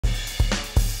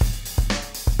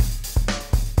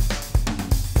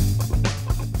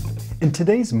In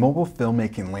today's mobile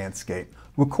filmmaking landscape,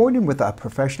 recording with a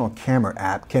professional camera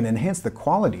app can enhance the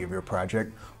quality of your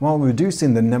project while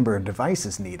reducing the number of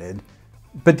devices needed.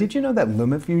 But did you know that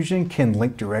LumaFusion can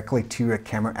link directly to your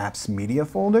camera app's media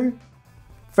folder?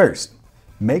 First,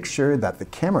 make sure that the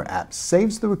camera app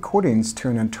saves the recordings to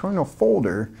an internal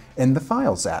folder in the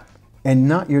Files app, and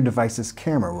not your device's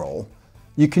camera roll.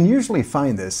 You can usually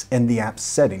find this in the app's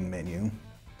setting menu.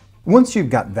 Once you've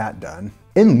got that done,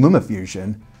 in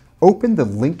LumaFusion, open the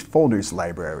Linked Folders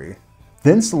library.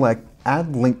 Then select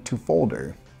Add Link to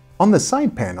Folder. On the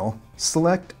side panel,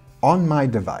 select On My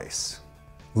Device.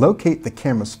 Locate the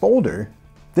camera's folder,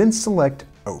 then select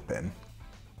Open.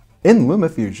 In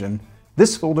LumaFusion,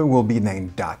 this folder will be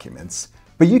named Documents,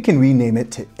 but you can rename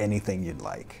it to anything you'd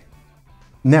like.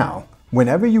 Now,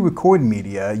 whenever you record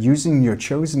media using your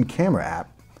chosen camera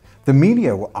app, the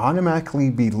media will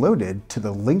automatically be loaded to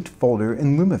the linked folder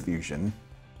in LumaFusion.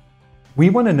 We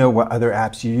want to know what other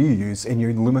apps you use in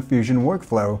your LumaFusion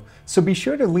workflow, so be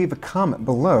sure to leave a comment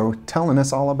below telling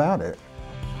us all about it.